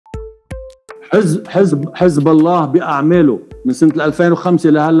حزب الله بأعماله من سنة 2005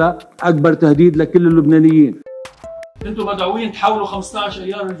 لهلا أكبر تهديد لكل اللبنانيين. انتم مدعوين تحولوا 15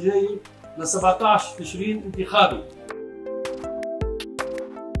 ايار الجاي ل 17 تشرين انتخابي.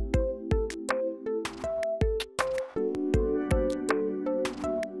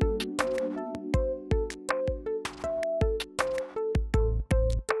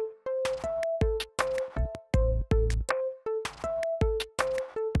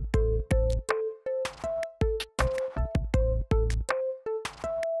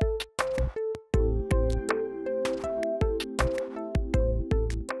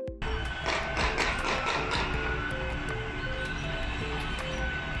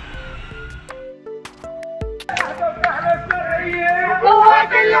 القوات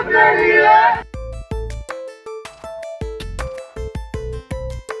اللبنانية.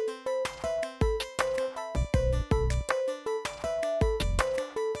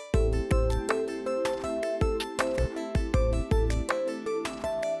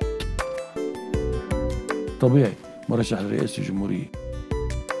 طبيعي مرشح لرئاسة الجمهورية.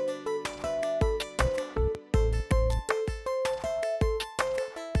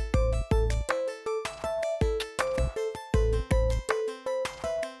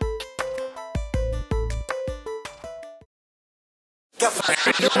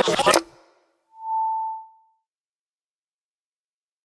 كفى